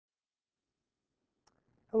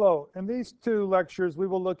Hello. In these two lectures, we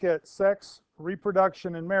will look at sex,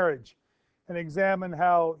 reproduction, and marriage, and examine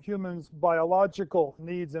how humans' biological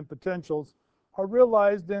needs and potentials are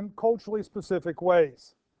realized in culturally specific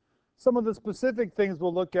ways. Some of the specific things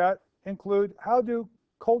we'll look at include how do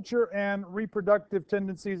culture and reproductive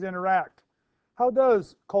tendencies interact? How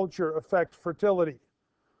does culture affect fertility?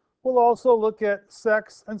 We'll also look at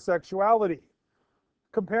sex and sexuality.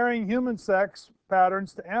 Comparing human sex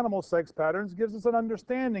patterns to animal sex patterns gives us an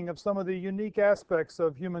understanding of some of the unique aspects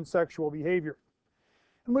of human sexual behavior.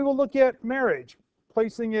 And we will look at marriage,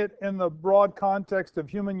 placing it in the broad context of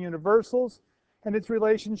human universals and its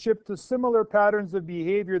relationship to similar patterns of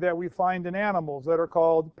behavior that we find in animals that are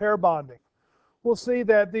called pair bonding. We'll see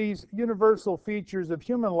that these universal features of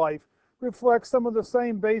human life reflect some of the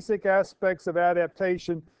same basic aspects of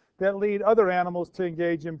adaptation that lead other animals to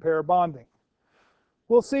engage in pair bonding.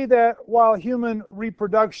 We'll see that while human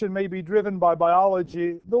reproduction may be driven by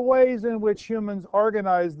biology, the ways in which humans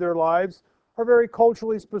organize their lives are very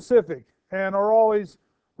culturally specific and are always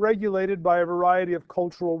regulated by a variety of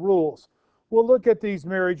cultural rules. We'll look at these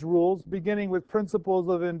marriage rules, beginning with principles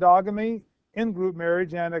of endogamy, in-group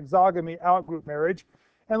marriage, and exogamy, out-group marriage,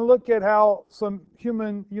 and look at how some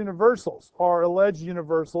human universals, or alleged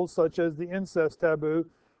universals, such as the incest taboo,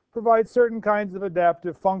 provide certain kinds of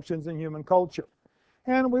adaptive functions in human culture.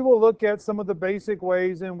 And we will look at some of the basic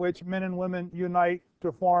ways in which men and women unite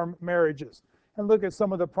to form marriages, and look at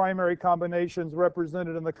some of the primary combinations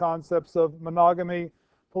represented in the concepts of monogamy,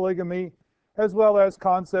 polygamy, as well as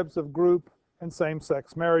concepts of group and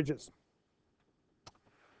same-sex marriages.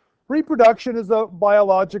 Reproduction is a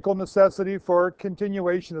biological necessity for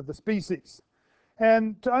continuation of the species.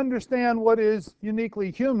 And to understand what is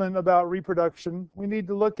uniquely human about reproduction, we need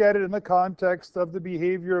to look at it in the context of the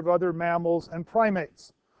behavior of other mammals and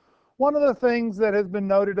primates. One of the things that has been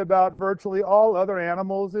noted about virtually all other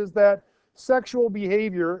animals is that sexual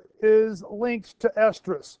behavior is linked to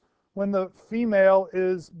estrus, when the female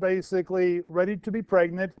is basically ready to be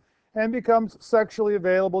pregnant and becomes sexually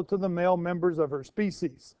available to the male members of her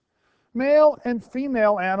species. Male and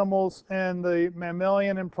female animals in the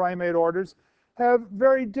mammalian and primate orders have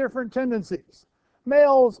very different tendencies.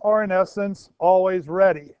 Males are, in essence, always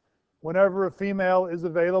ready. Whenever a female is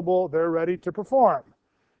available, they're ready to perform.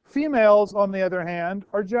 Females, on the other hand,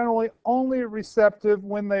 are generally only receptive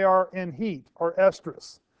when they are in heat or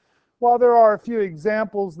estrus. While there are a few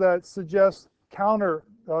examples that suggest counter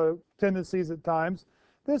tendencies at times,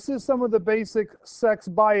 this is some of the basic sex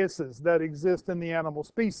biases that exist in the animal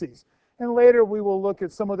species. And later we will look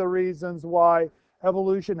at some of the reasons why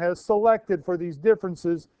evolution has selected for these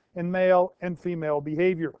differences in male and female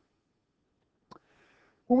behavior.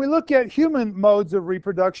 When we look at human modes of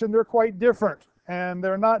reproduction, they're quite different, and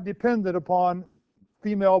they're not dependent upon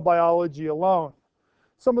female biology alone.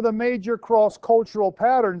 Some of the major cross-cultural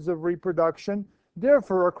patterns of reproduction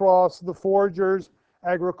differ across the foragers,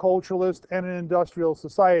 agriculturalist, and industrial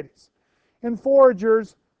societies. In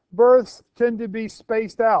foragers, births tend to be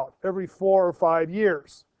spaced out every 4 or 5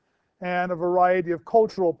 years. And a variety of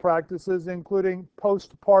cultural practices, including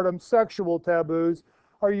postpartum sexual taboos,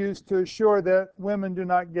 are used to assure that women do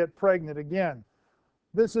not get pregnant again.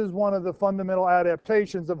 This is one of the fundamental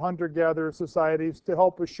adaptations of hunter-gatherer societies to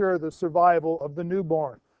help assure the survival of the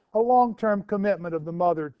newborn, a long-term commitment of the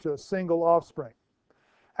mother to single offspring.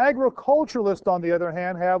 Agriculturalists, on the other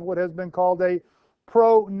hand, have what has been called a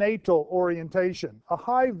pronatal orientation, a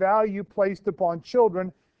high value placed upon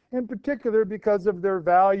children, in particular because of their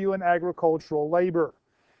value in agricultural labor.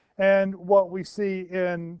 And what we see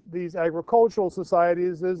in these agricultural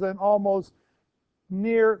societies is an almost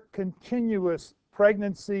near continuous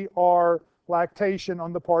pregnancy or lactation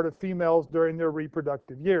on the part of females during their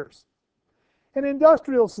reproductive years. In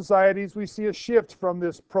industrial societies, we see a shift from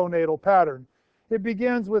this pronatal pattern. It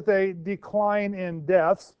begins with a decline in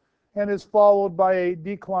deaths and is followed by a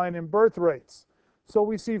decline in birth rates. So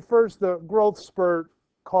we see first the growth spurt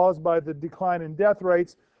caused by the decline in death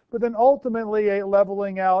rates, but then ultimately a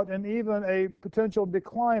leveling out and even a potential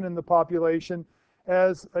decline in the population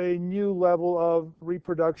as a new level of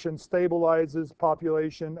reproduction stabilizes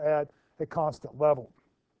population at a constant level.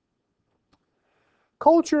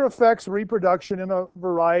 Culture affects reproduction in a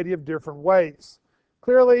variety of different ways.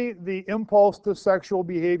 Clearly, the impulse to sexual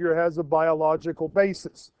behavior has a biological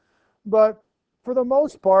basis, but for the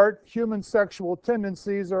most part, human sexual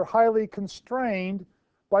tendencies are highly constrained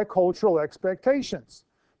by cultural expectations,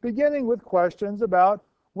 beginning with questions about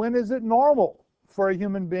when is it normal for a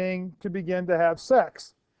human being to begin to have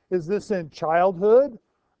sex? Is this in childhood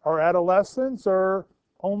or adolescence or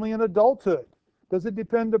only in adulthood? Does it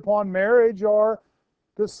depend upon marriage or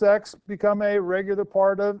Does sex become a regular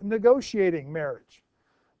part of negotiating marriage?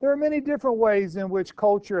 There are many different ways in which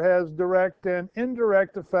culture has direct and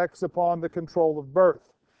indirect effects upon the control of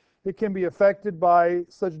birth. It can be affected by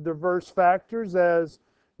such diverse factors as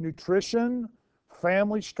nutrition,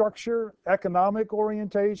 family structure, economic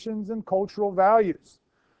orientations, and cultural values.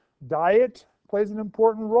 Diet plays an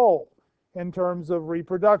important role in terms of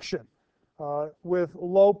reproduction. With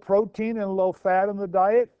low protein and low fat in the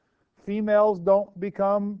diet, females don't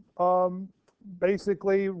become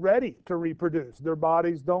basically ready to reproduce. Their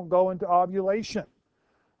bodies don't go into ovulation.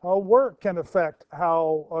 Work can affect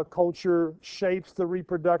how a culture shapes the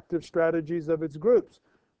reproductive strategies of its groups.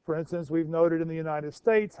 For instance, we've noted in the United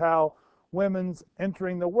States how women's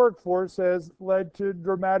entering the workforce has led to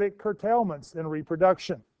dramatic curtailments in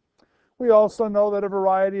reproduction. We also know that a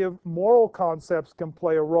variety of moral concepts can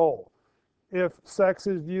play a role. If sex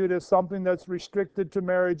is viewed as something that's restricted to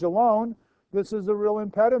marriage alone, this is a real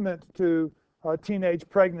impediment to teenage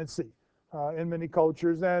pregnancy in many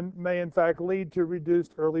cultures and may in fact lead to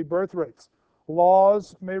reduced early birth rates.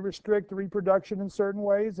 Laws may restrict reproduction in certain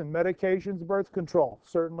ways, and medications, birth control,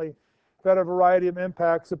 certainly have had a variety of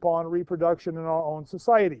impacts upon reproduction in our own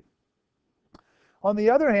society. On the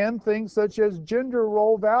other hand, things such as gender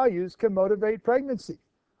role values can motivate pregnancy.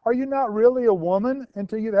 Are you not really a woman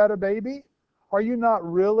until you've had a baby? Are you not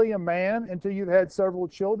really a man until you've had several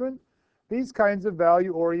children? These kinds of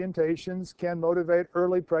value orientations can motivate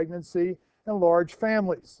early pregnancy and large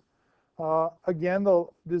families. Again, the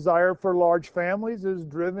desire for large families is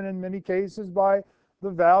driven in many cases by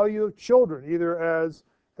the value of children, either as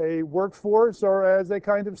a workforce or as a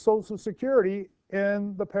kind of social security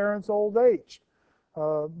in the parent's old age.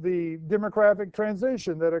 The demographic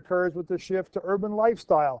transition that occurs with the shift to urban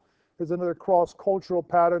lifestyle is another cross-cultural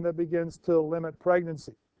pattern that begins to limit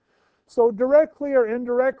pregnancy. So directly or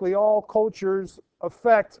indirectly, all cultures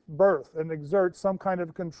affect birth and exert some kind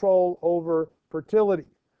of control over fertility.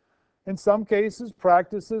 In some cases,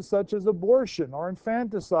 practices such as abortion or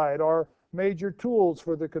infanticide are major tools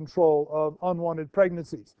for the control of unwanted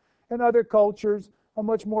pregnancies. In other cultures, a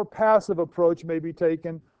much more passive approach may be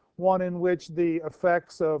taken, one in which the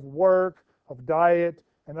effects of work, of diet,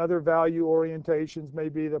 and other value orientations may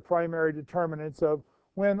be the primary determinants of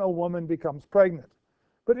when a woman becomes pregnant.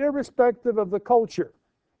 But irrespective of the culture,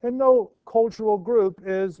 in no cultural group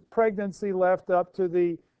is pregnancy left up to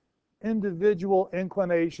the individual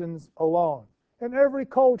inclinations alone. In every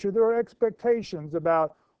culture, there are expectations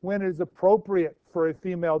about when it is appropriate for a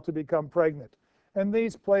female to become pregnant. And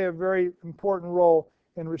these play a very important role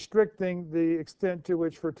in restricting the extent to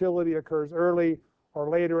which fertility occurs early or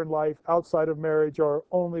later in life, outside of marriage, or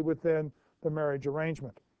only within the marriage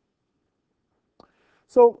arrangement.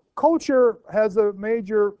 So culture has a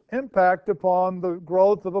major impact upon the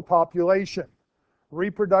growth of a population.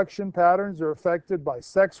 Reproduction patterns are affected by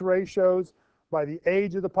sex ratios, by the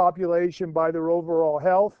age of the population, by their overall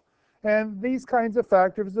health, and these kinds of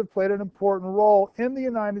factors have played an important role in the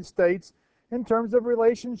United States in terms of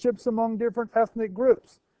relationships among different ethnic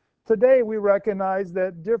groups. Today, we recognize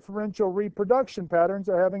that differential reproduction patterns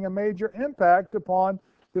are having a major impact upon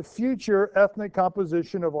the future ethnic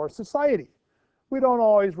composition of our society. We don't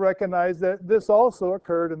always recognize that this also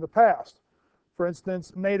occurred in the past. For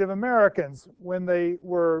instance, Native Americans, when they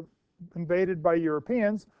were invaded by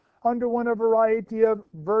Europeans, underwent a variety of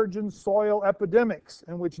virgin soil epidemics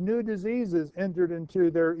in which new diseases entered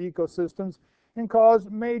into their ecosystems and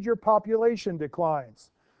caused major population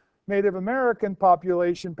declines. Native American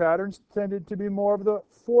population patterns tended to be more of the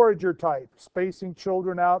forager type, spacing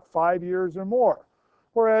children out 5 years or more.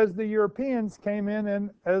 Whereas the Europeans came in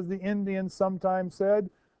and, as the Indians sometimes said,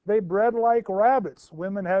 they bred like rabbits,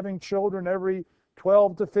 women having children every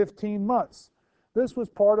 12 to 15 months. This was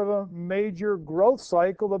part of a major growth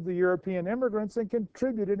cycle of the European immigrants and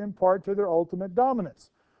contributed in part to their ultimate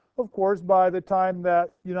dominance. Of course, by the time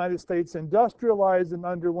that the United States industrialized and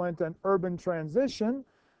underwent an urban transition,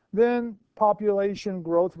 then population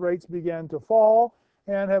growth rates began to fall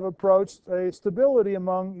and have approached a stability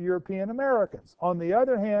among European Americans. On the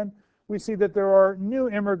other hand, we see that there are new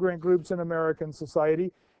immigrant groups in American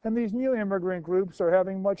society, and these new immigrant groups are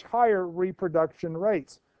having much higher reproduction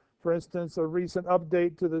rates. For instance, a recent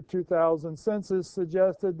update to the 2000 census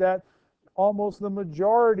suggested that almost the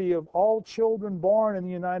majority of all children born in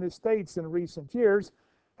the United States in recent years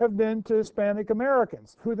have been to Hispanic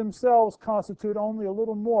Americans, who themselves constitute only a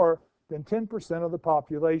little more than 10% of the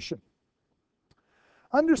population.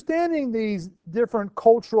 Understanding these different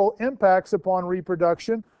cultural impacts upon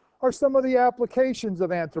reproduction are some of the applications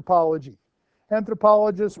of anthropology.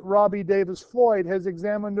 Anthropologist Robbie Davis Floyd has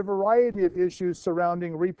examined a variety of issues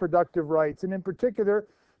surrounding reproductive rights, and in particular,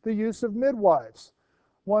 the use of midwives.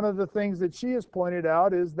 One of the things that she has pointed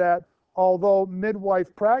out is that although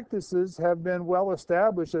midwife practices have been well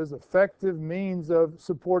established as effective means of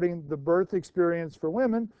supporting the birth experience for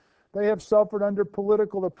women, they have suffered under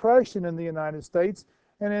political oppression in the United States,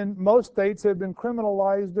 and in most states have been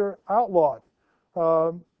criminalized or outlawed.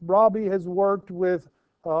 Robbie has worked with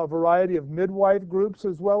a variety of midwife groups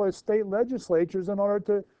as well as state legislatures in order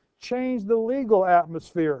to change the legal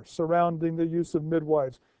atmosphere surrounding the use of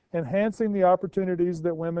midwives, enhancing the opportunities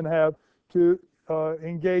that women have to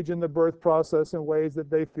engage in the birth process in ways that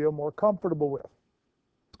they feel more comfortable with.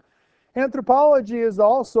 Anthropology has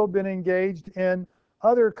also been engaged in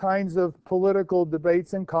other kinds of political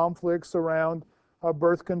debates and conflicts around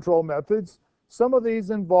birth control methods, some of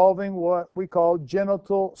these involving what we call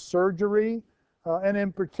genital surgery, and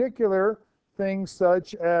in particular, things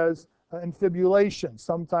such as infibulation,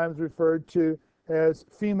 sometimes referred to as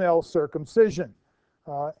female circumcision.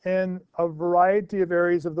 In a variety of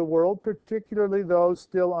areas of the world, particularly those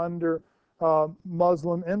still under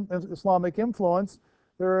Muslim and Islamic influence,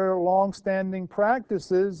 there are long-standing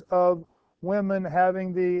practices of women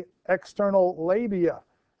having the external labia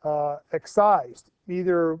excised,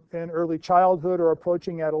 either in early childhood or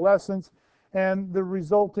approaching adolescence, and the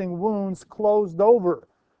resulting wounds closed over,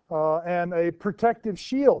 and a protective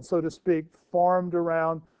shield, so to speak, formed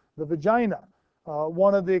around the vagina.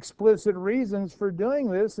 One of the explicit reasons for doing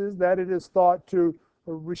this is that it is thought to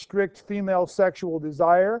restrict female sexual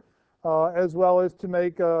desire, as well as to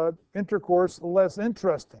make intercourse less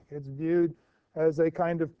interesting. It's viewed as a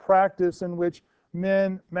kind of practice in which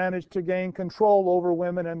men manage to gain control over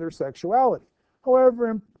women and their sexuality. However,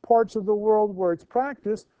 in parts of the world where it's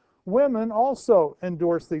practiced, women also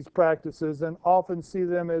endorse these practices and often see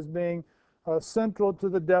them as being central to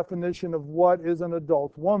the definition of what is an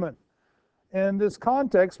adult woman. In this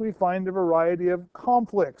context, we find a variety of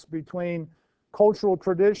conflicts between cultural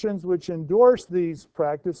traditions which endorse these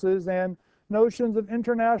practices and notions of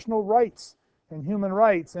international rights and human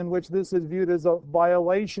rights in which this is viewed as a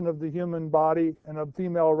violation of the human body and of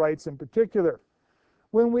female rights in particular.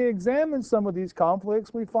 When we examine some of these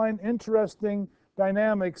conflicts, we find interesting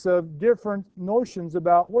dynamics of different notions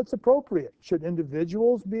about what's appropriate. Should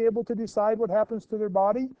individuals be able to decide what happens to their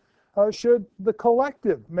body? Should the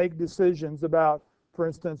collective make decisions about, for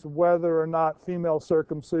instance, whether or not female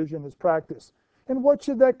circumcision is practiced? And what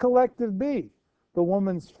should that collective be? The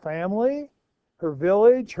woman's family, her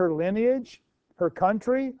village, her lineage, her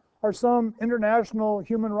country, or some international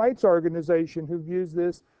human rights organization who views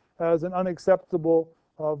this as an unacceptable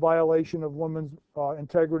violation of women's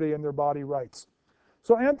integrity and their body rights?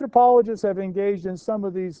 So anthropologists have engaged in some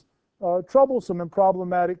of these troublesome and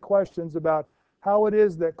problematic questions about how it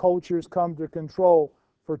is that cultures come to control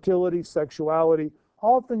fertility, sexuality,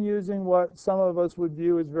 often using what some of us would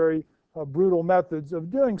view as very brutal methods of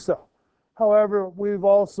doing so. However, we've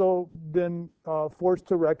also been forced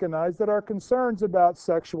to recognize that our concerns about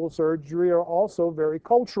sexual surgery are also very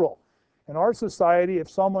cultural. In our society, if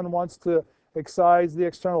someone wants to excise the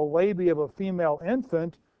external labia of a female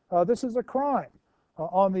infant, this is a crime.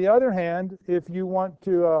 On the other hand, if you want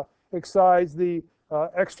to excise the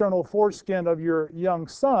external foreskin of your young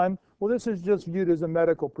son, well, this is just viewed as a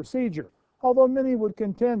medical procedure. Although many would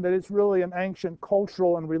contend that it's really an ancient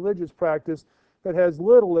cultural and religious practice that has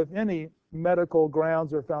little, if any, medical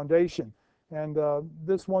grounds or foundation. And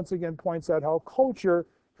this once again points out how culture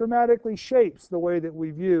dramatically shapes the way that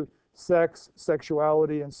we view sex,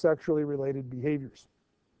 sexuality, and sexually related behaviors.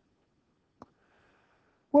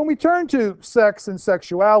 When we turn to sex and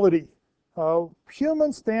sexuality,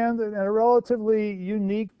 humans stand in a relatively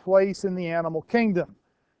unique place in the animal kingdom.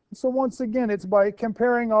 So once again, it's by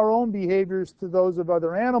comparing our own behaviors to those of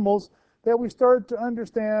other animals that we start to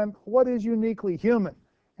understand what is uniquely human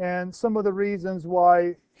and some of the reasons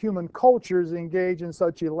why human cultures engage in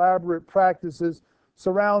such elaborate practices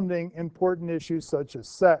surrounding important issues such as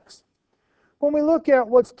sex. When we look at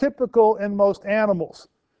what's typical in most animals,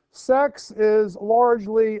 sex is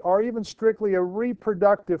largely or even strictly a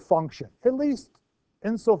reproductive function, at least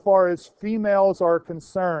insofar as females are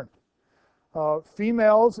concerned.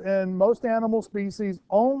 Females in most animal species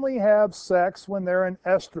only have sex when they're in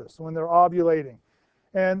estrus, when they're ovulating.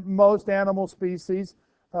 And most animal species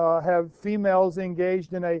have females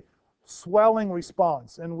engaged in a swelling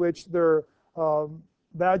response in which their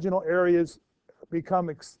vaginal areas become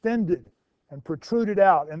extended and protruded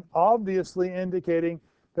out, and obviously indicating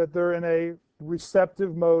that they're in a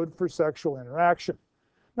receptive mode for sexual interaction.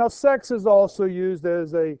 Now, sex is also used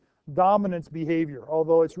as a dominance behavior,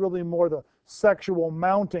 although it's really more the sexual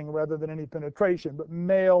mounting rather than any penetration, but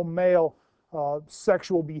male-male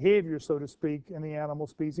sexual behavior, so to speak, in the animal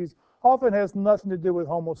species often has nothing to do with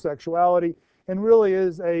homosexuality and really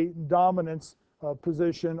is a dominance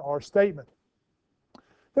position or statement.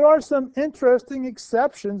 There are some interesting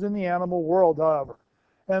exceptions in the animal world, however,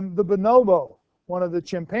 and the bonobo, one of the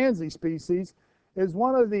chimpanzee species, is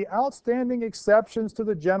one of the outstanding exceptions to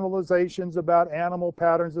the generalizations about animal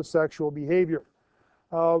patterns of sexual behavior.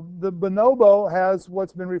 The bonobo has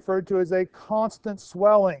what's been referred to as a constant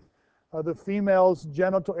swelling. The female's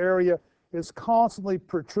genital area is constantly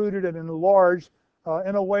protruded and enlarged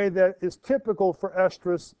in a way that is typical for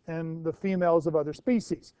estrus in the females of other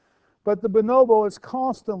species. But the bonobo is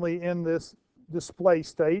constantly in this display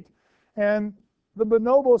state, and the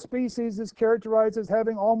bonobo species is characterized as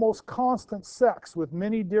having almost constant sex with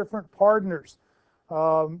many different partners,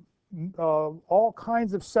 all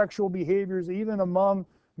kinds of sexual behaviors, even among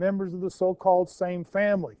members of the so-called same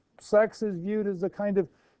family. Sex is viewed as a kind of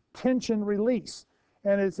tension release,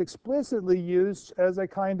 and it's explicitly used as a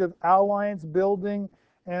kind of alliance building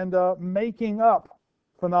and making up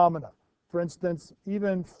phenomena. For instance,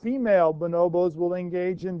 even female bonobos will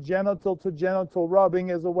engage in genital-to-genital rubbing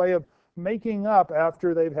as a way of making up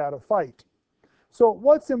after they've had a fight. So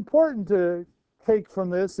what's important to take from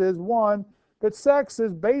this is, one, that sex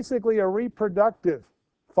is basically a reproductive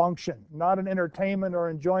function, not an entertainment or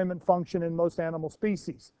enjoyment function in most animal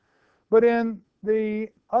species. But in the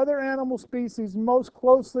other animal species most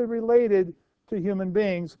closely related to human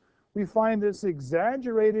beings, we find this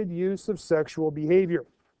exaggerated use of sexual behavior.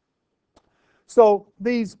 So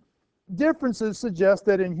these differences suggest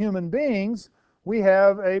that in human beings, we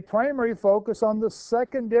have a primary focus on the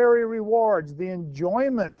secondary rewards, the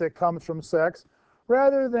enjoyment that comes from sex,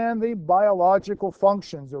 rather than the biological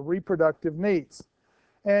functions or reproductive needs.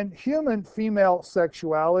 And human female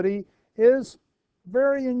sexuality is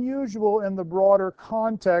very unusual in the broader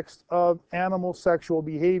context of animal sexual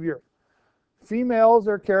behavior. Females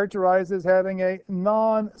are characterized as having a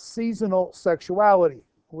non-seasonal sexuality,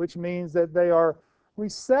 which means that they are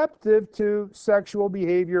receptive to sexual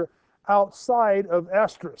behavior outside of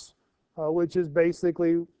estrus, which is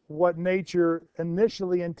basically what nature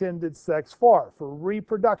initially intended sex for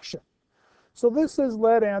reproduction. So this has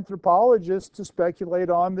led anthropologists to speculate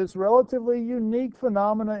on this relatively unique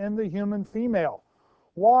phenomena in the human female.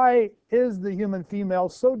 Why is the human female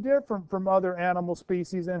so different from other animal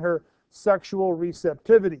species in her sexual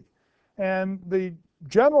receptivity? And the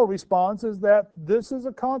general response is that this is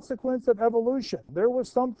a consequence of evolution. There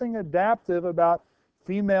was something adaptive about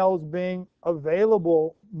females being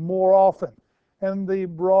available more often. And the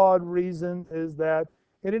broad reason is that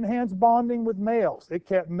it enhanced bonding with males. It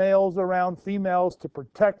kept males around females to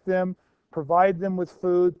protect them, provide them with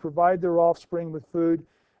food, provide their offspring with food,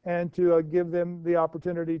 and to give them the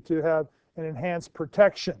opportunity to have an enhanced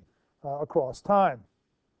protection across time.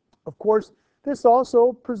 Of course, this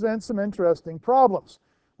also presents some interesting problems.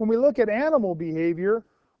 When we look at animal behavior,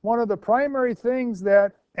 one of the primary things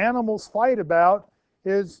that animals fight about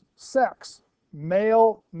is sex.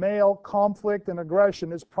 Male-male conflict and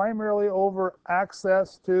aggression is primarily over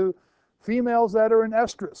access to females that are in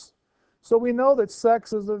estrus. So we know that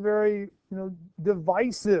sex is a very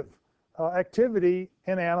divisive activity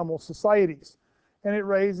in animal societies. And it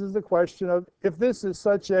raises the question of, if this is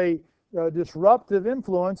such a disruptive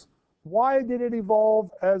influence, why did it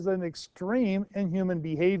evolve as an extreme in human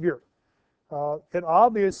behavior? It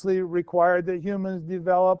obviously required that humans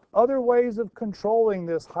develop other ways of controlling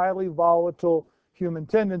this highly volatile human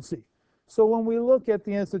tendency. So when we look at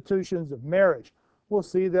the institutions of marriage, we'll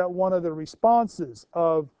see that one of the responses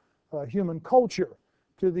of human culture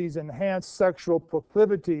to these enhanced sexual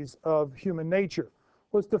proclivities of human nature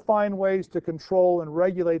was to find ways to control and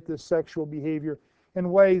regulate this sexual behavior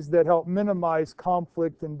in ways that help minimize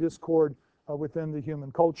conflict and discord within the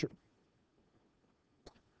human culture.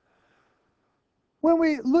 When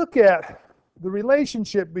we look at the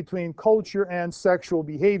relationship between culture and sexual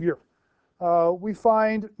behavior, we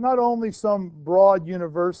find not only some broad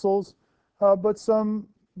universals, but some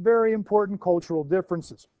very important cultural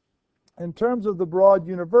differences. In terms of the broad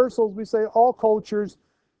universals, we say all cultures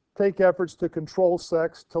take efforts to control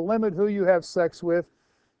sex, to limit who you have sex with,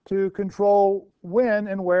 to control when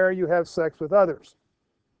and where you have sex with others.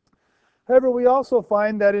 However, we also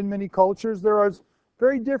find that in many cultures there are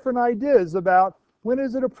very different ideas about when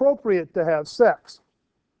is it appropriate to have sex.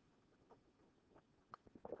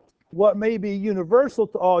 What may be universal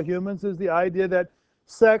to all humans is the idea that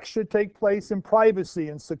sex should take place in privacy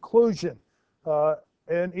and seclusion,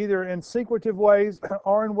 and either in secretive ways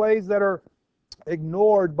or in ways that are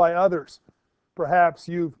ignored by others. Perhaps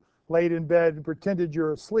you've laid in bed and pretended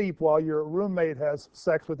you're asleep while your roommate has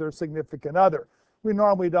sex with their significant other. We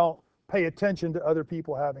normally don't pay attention to other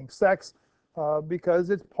people having sex because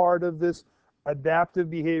it's part of this adaptive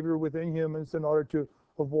behavior within humans in order to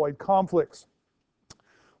avoid conflicts.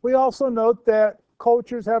 We also note that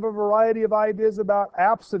cultures have a variety of ideas about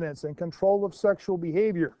abstinence and control of sexual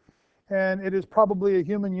behavior. And it is probably a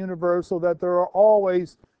human universal that there are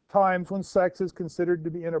always times when sex is considered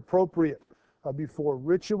to be inappropriate. Before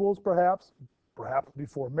rituals, perhaps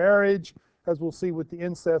before marriage, as we'll see with the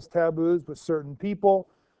incest taboos with certain people.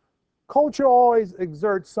 Culture always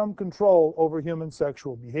exerts some control over human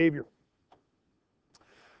sexual behavior.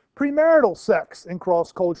 Premarital sex in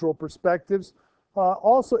cross-cultural perspectives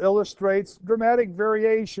also illustrates dramatic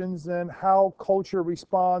variations in how culture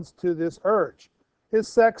responds to this urge. Is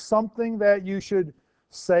sex something that you should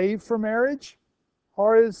save for marriage?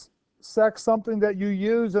 Or is sex something that you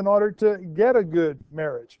use in order to get a good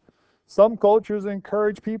marriage? Some cultures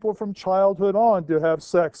encourage people from childhood on to have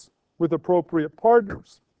sex with appropriate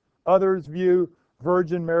partners. Others view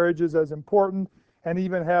virgin marriages as important and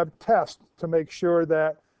even have tests to make sure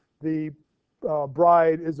that the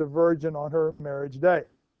bride is a virgin on her marriage day.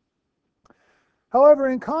 However,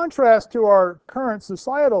 in contrast to our current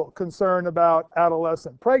societal concern about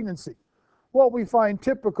adolescent pregnancy, what we find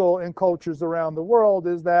typical in cultures around the world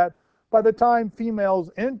is that by the time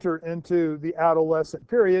females enter into the adolescent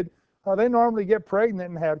period, they normally get pregnant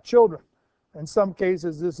and have children. In some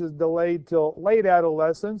cases, this is delayed till late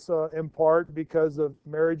adolescence, in part because of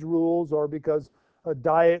marriage rules or because a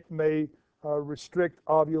diet may restrict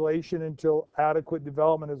ovulation until adequate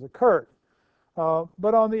development has occurred.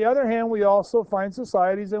 But on the other hand, we also find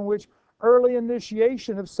societies in which early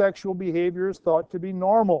initiation of sexual behavior is thought to be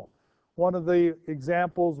normal. One of the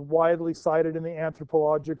examples widely cited in the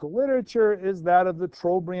anthropological literature is that of the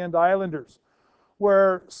Trobriand Islanders,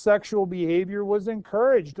 where sexual behavior was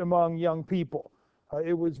encouraged among young people.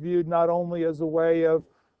 It was viewed not only as a way of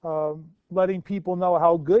letting people know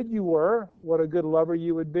how good you were, what a good lover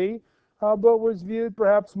you would be, but was viewed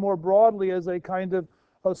perhaps more broadly as a kind of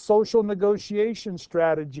a social negotiation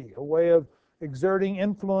strategy, a way of exerting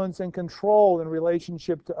influence and control in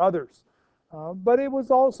relationship to others. But it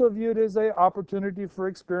was also viewed as an opportunity for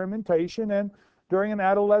experimentation, and during an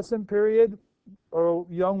adolescent period, a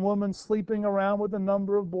young woman sleeping around with a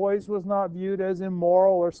number of boys was not viewed as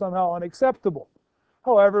immoral or somehow unacceptable.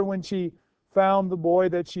 However, when she found the boy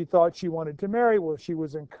that she thought she wanted to marry, well, she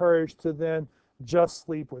was encouraged to then just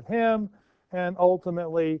sleep with him, and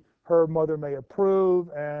ultimately her mother may approve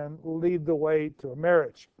and lead the way to a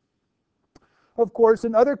marriage. Of course,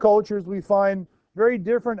 in other cultures, we find very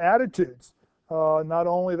different attitudes. Not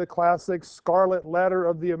only the classic scarlet letter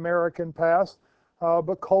of the American past,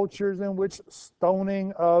 but cultures in which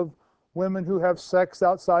stoning of women who have sex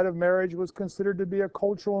outside of marriage was considered to be a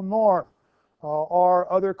cultural norm,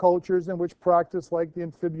 or other cultures in which practice like the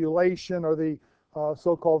infibulation or the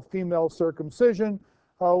so-called female circumcision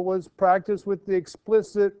was practiced with the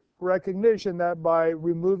explicit recognition that by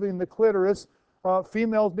removing the clitoris,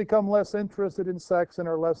 females become less interested in sex and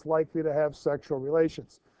are less likely to have sexual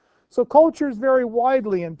relations. So cultures vary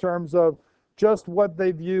widely in terms of just what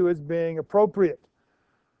they view as being appropriate.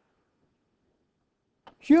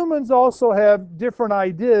 Humans also have different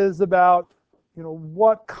ideas about,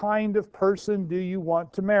 what kind of person do you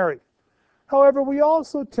want to marry. However, we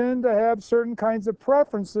also tend to have certain kinds of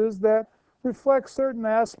preferences that reflect certain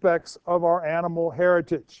aspects of our animal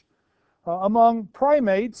heritage. Among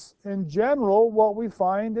primates, in general, what we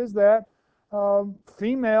find is that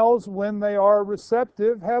females, when they are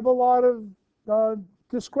receptive, have a lot of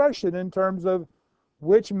discretion in terms of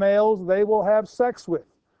which males they will have sex with.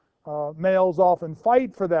 Males often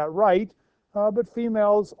fight for that right, but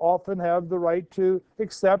females often have the right to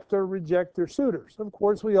accept or reject their suitors. Of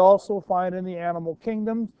course, we also find in the animal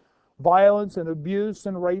kingdom violence and abuse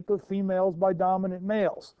and rape of females by dominant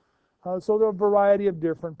males. So there are a variety of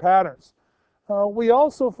different patterns. We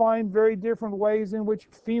also find very different ways in which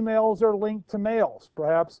females are linked to males,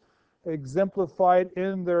 perhaps exemplified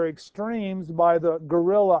in their extremes by the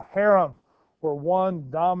gorilla harem, where one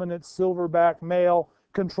dominant silverback male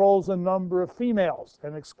controls a number of females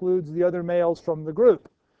and excludes the other males from the group,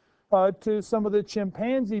 to some of the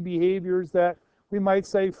chimpanzee behaviors that we might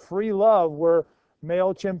say free love, where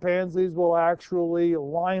male chimpanzees will actually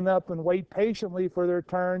line up and wait patiently for their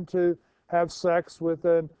turn to have sex with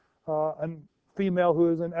a female who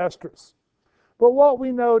is an estrus. But what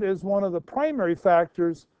we note is one of the primary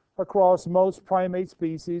factors across most primate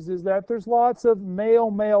species is that there's lots of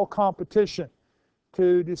male-male competition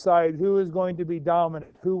to decide who is going to be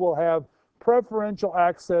dominant, who will have preferential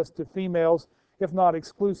access to females, if not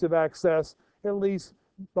exclusive access, at least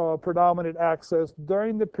predominant access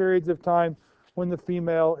during the periods of time when the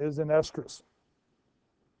female is in estrus.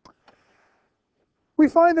 We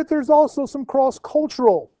find that there's also some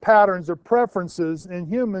cross-cultural patterns or preferences in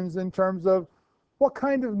humans in terms of what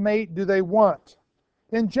kind of mate do they want.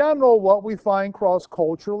 In general, what we find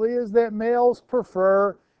cross-culturally is that males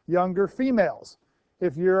prefer younger females.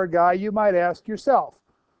 If you're a guy, you might ask yourself,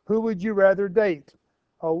 who would you rather date?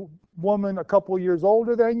 A woman a couple years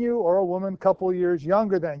older than you or a woman a couple years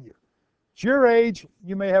younger than you? At your age,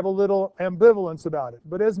 you may have a little ambivalence about it.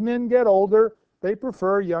 But as men get older, they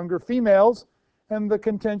prefer younger females. And the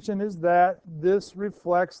contention is that this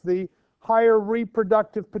reflects the higher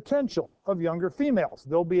reproductive potential of younger females.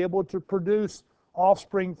 They'll be able to produce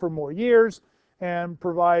offspring for more years and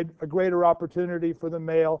provide a greater opportunity for the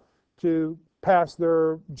male to pass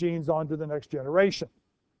their genes on to the next generation.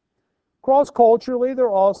 Cross-culturally,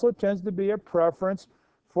 there also tends to be a preference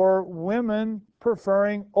for women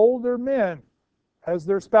preferring older men as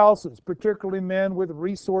their spouses, particularly men with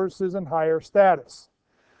resources and higher status.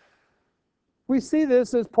 We see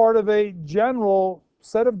this as part of a general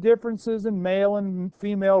set of differences in male and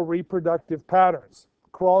female reproductive patterns.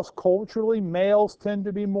 Cross-culturally, males tend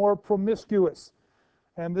to be more promiscuous,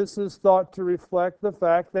 and this is thought to reflect the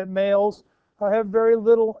fact that males have very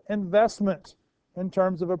little investment in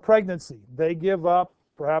terms of a pregnancy. They give up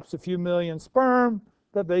perhaps a few million sperm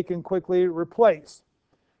that they can quickly replace.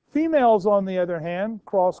 Females, on the other hand,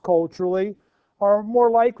 cross-culturally, are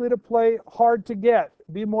more likely to play hard to get,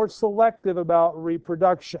 be more selective about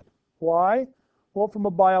reproduction. Why? Well, from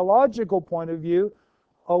a biological point of view,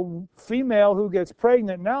 a female who gets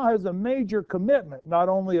pregnant now has a major commitment, not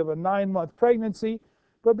only of a 9-month pregnancy,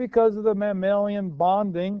 but because of the mammalian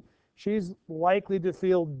bonding, she's likely to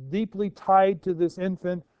feel deeply tied to this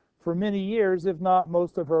infant for many years, if not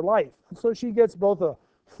most of her life. And so she gets both a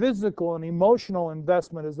physical and emotional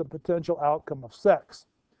investment as a potential outcome of sex.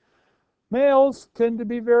 Males tend to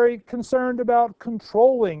be very concerned about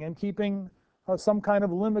controlling and keeping some kind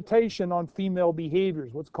of limitation on female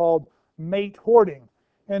behaviors, what's called mate hoarding,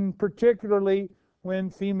 and particularly when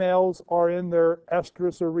females are in their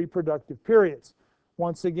estrus or reproductive periods.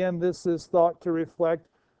 Once again, this is thought to reflect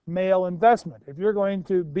male investment. If you're going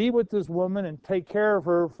to be with this woman and take care of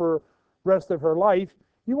her for the rest of her life,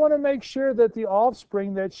 you want to make sure that the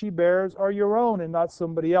offspring that she bears are your own and not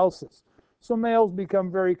somebody else's. So males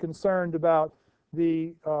become very concerned about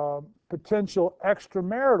the potential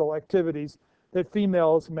extramarital activities that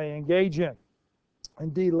females may engage in.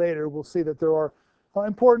 Indeed, later we'll see that there are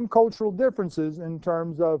important cultural differences in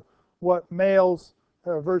terms of what males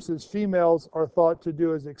versus females are thought to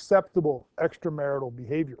do as acceptable extramarital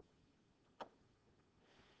behavior.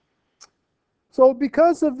 So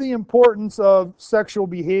because of the importance of sexual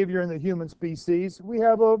behavior in the human species, we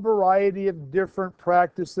have a variety of different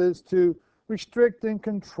practices to restrict and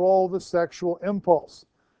control the sexual impulse.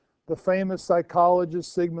 The famous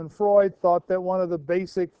psychologist Sigmund Freud thought that one of the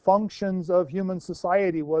basic functions of human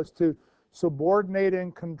society was to subordinate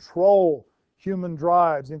and control human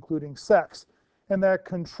drives, including sex. And that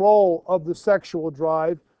control of the sexual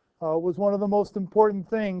drive was one of the most important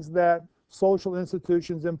things that social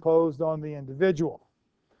institutions imposed on the individual.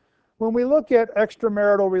 When we look at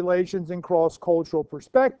extramarital relations in cross-cultural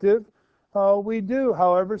perspective, we do,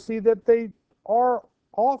 however, see that they are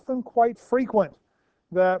often quite frequent,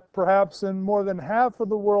 that perhaps in more than half of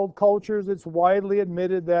the world cultures, it's widely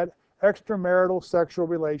admitted that extramarital sexual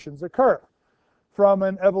relations occur. From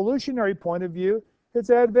an evolutionary point of view, it's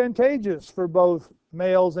advantageous for both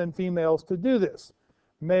males and females to do this.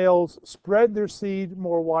 Males spread their seed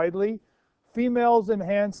more widely. Females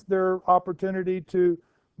enhance their opportunity to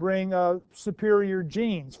bring superior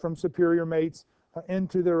genes from superior mates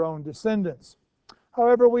into their own descendants.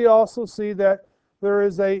 However, we also see that there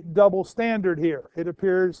is a double standard here. It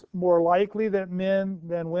appears more likely that men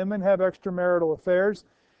than women have extramarital affairs,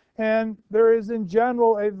 and there is in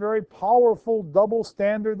general a very powerful double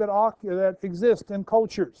standard that exists in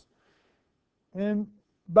cultures. In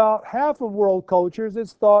about half of world cultures,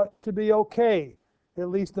 it's thought to be okay, at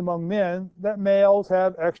least among men, that males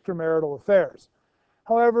have extramarital affairs.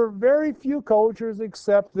 However, very few cultures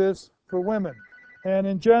accept this for women. And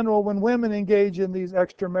in general, when women engage in these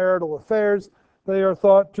extramarital affairs, they are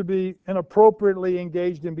thought to be inappropriately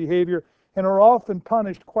engaged in behavior and are often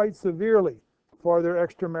punished quite severely for their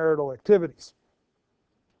extramarital activities.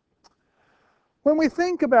 When we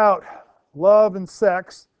think about love and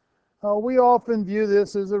sex, we often view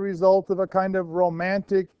this as a result of a kind of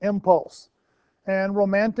romantic impulse. And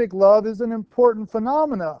romantic love is an important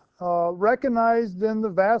phenomena recognized in the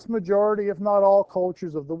vast majority, if not all,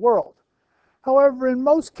 cultures of the world. However, in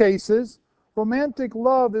most cases, romantic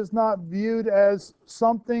love is not viewed as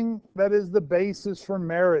something that is the basis for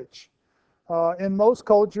marriage. In most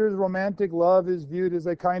cultures, romantic love is viewed as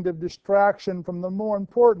a kind of distraction from the more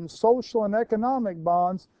important social and economic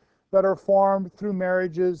bonds that are formed through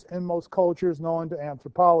marriages in most cultures known to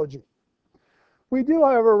anthropology. We do,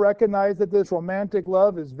 however, recognize that this romantic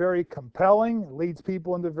love is very compelling. It leads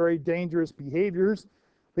people into very dangerous behaviors,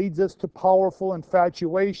 leads us to powerful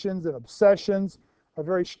infatuations and obsessions,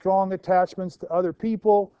 very strong attachments to other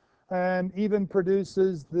people, and even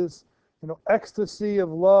produces this ecstasy of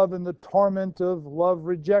love and the torment of love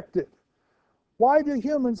rejected. Why do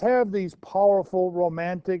humans have these powerful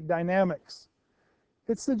romantic dynamics?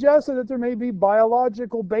 It's suggested that there may be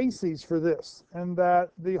biological bases for this, and that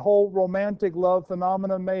the whole romantic love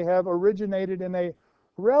phenomenon may have originated in a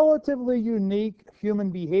relatively unique human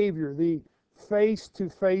behavior, the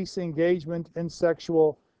face-to-face engagement in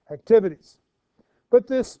sexual activities. But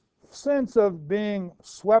this sense of being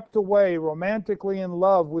swept away romantically in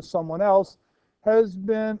love with someone else has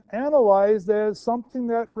been analyzed as something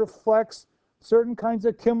that reflects certain kinds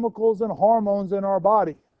of chemicals and hormones in our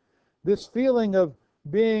body. This feeling of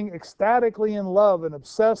being ecstatically in love and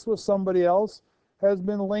obsessed with somebody else has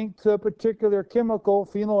been linked to a particular chemical,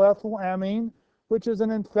 phenylethylamine, which is an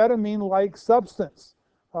amphetamine-like substance,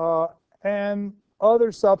 and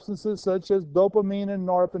other substances such as dopamine and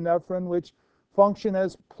norepinephrine, which function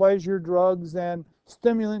as pleasure drugs and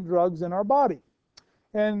stimulant drugs in our body.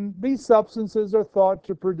 And these substances are thought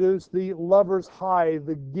to produce the lover's high,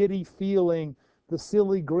 the giddy feeling, the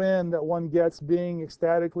silly grin that one gets being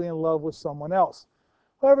ecstatically in love with someone else.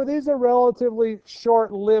 However, these are relatively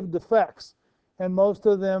short-lived effects, and most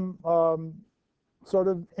of them sort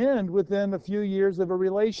of end within a few years of a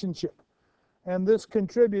relationship. And this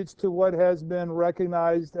contributes to what has been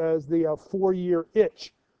recognized as the 4-year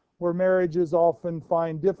itch, where marriages often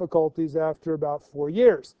find difficulties after about 4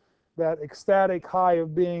 years. That ecstatic high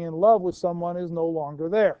of being in love with someone is no longer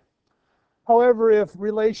there. However, if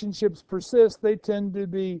relationships persist, they tend to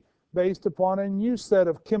be based upon a new set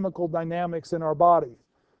of chemical dynamics in our body.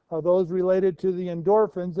 Those related to the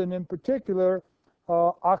endorphins, and in particular,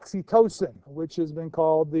 oxytocin, which has been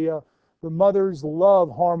called the mother's love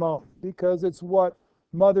hormone, because it's what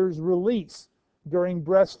mothers release during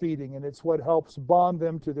breastfeeding, and it's what helps bond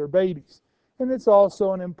them to their babies. And it's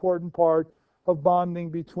also an important part of bonding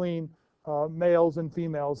between males and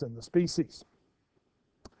females in the species.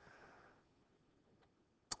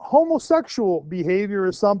 Homosexual behavior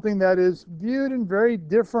is something that is viewed in very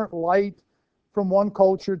different light from one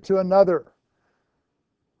culture to another.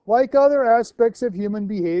 Like other aspects of human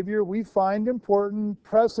behavior, we find important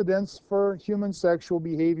precedents for human sexual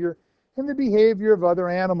behavior in the behavior of other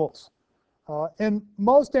animals. In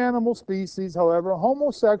most animal species, however,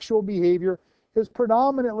 homosexual behavior is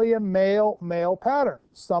predominantly a male-male pattern,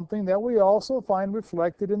 something that we also find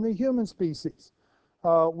reflected in the human species.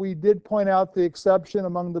 We did point out the exception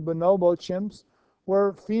among the bonobo chimps,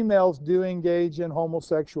 where females do engage in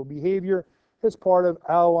homosexual behavior as part of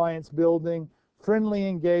alliance building, friendly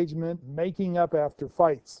engagement, making up after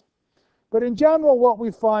fights. But in general, what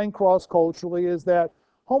we find cross-culturally is that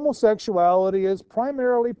homosexuality is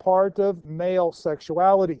primarily part of male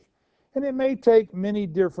sexuality, and it may take many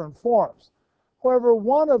different forms. However,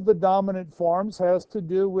 one of the dominant forms has to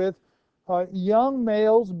do with young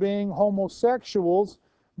males being homosexuals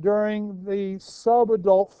during the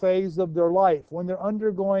sub-adult phase of their life, when they're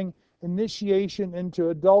undergoing initiation into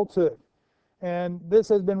adulthood. And this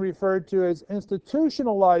has been referred to as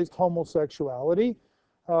institutionalized homosexuality.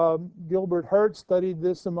 Gilbert Hurt studied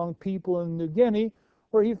this among people in New Guinea,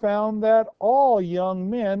 where he found that all young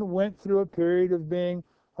men went through a period of being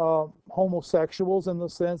homosexuals, in the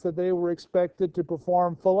sense that they were expected to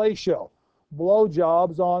perform fellatio,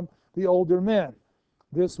 blowjobs on the older men.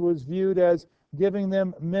 This was viewed as giving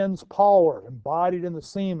them men's power, embodied in the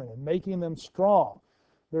semen, and making them strong.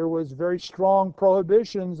 There was very strong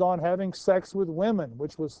prohibitions on having sex with women,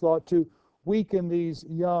 which was thought to weaken these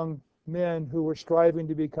young men who were striving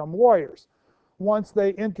to become warriors. Once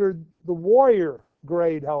they entered the warrior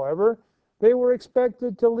grade, however, they were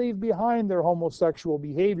expected to leave behind their homosexual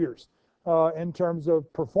behaviors in terms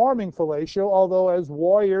of performing fellatio, although as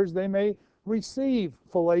warriors they may receive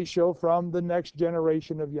fellatio from the next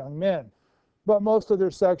generation of young men. But most of their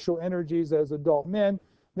sexual energies as adult men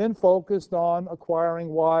then focused on acquiring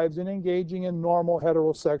wives and engaging in normal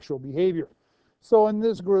heterosexual behavior. So in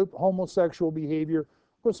this group, homosexual behavior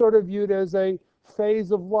was sort of viewed as a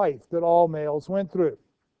phase of life that all males went through.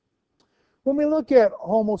 When we look at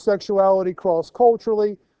homosexuality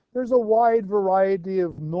cross-culturally, There's a wide variety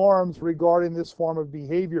of norms regarding this form of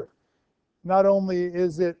behavior. Not only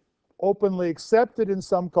is it openly accepted in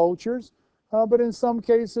some cultures, but in some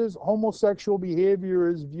cases, homosexual behavior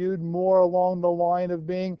is viewed more along the line of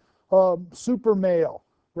being super male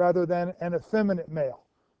rather than an effeminate male.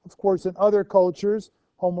 Of course, in other cultures,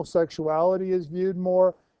 homosexuality is viewed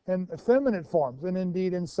more in effeminate forms, and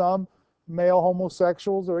indeed in some, male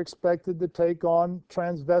homosexuals are expected to take on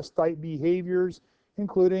transvestite behaviors,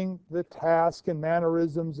 including the task and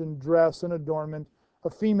mannerisms and dress and adornment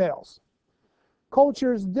of females.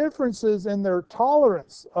 Cultures' differences in their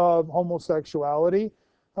tolerance of homosexuality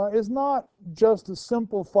is not just a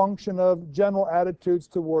simple function of general attitudes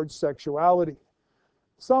towards sexuality.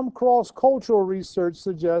 Some cross-cultural research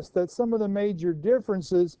suggests that some of the major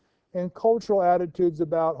differences in cultural attitudes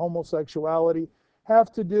about homosexuality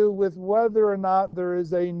have to do with whether or not there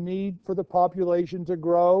is a need for the population to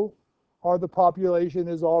grow or the population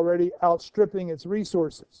is already outstripping its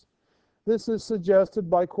resources. This is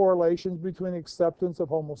suggested by correlations between acceptance of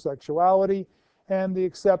homosexuality and the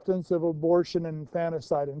acceptance of abortion and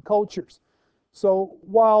infanticide in cultures. So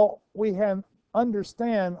while we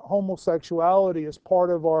understand homosexuality as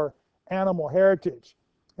part of our animal heritage,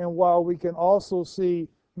 and while we can also see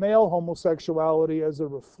male homosexuality as a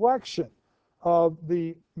reflection of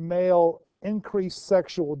the male increased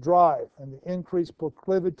sexual drive and the increased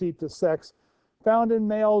proclivity to sex found in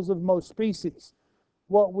males of most species,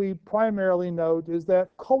 what we primarily note is that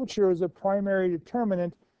culture is a primary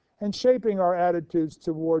determinant in shaping our attitudes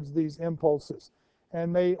towards these impulses,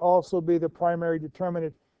 and may also be the primary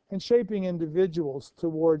determinant in shaping individuals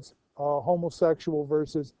towards homosexual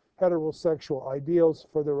versus heterosexual ideals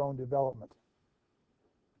for their own development.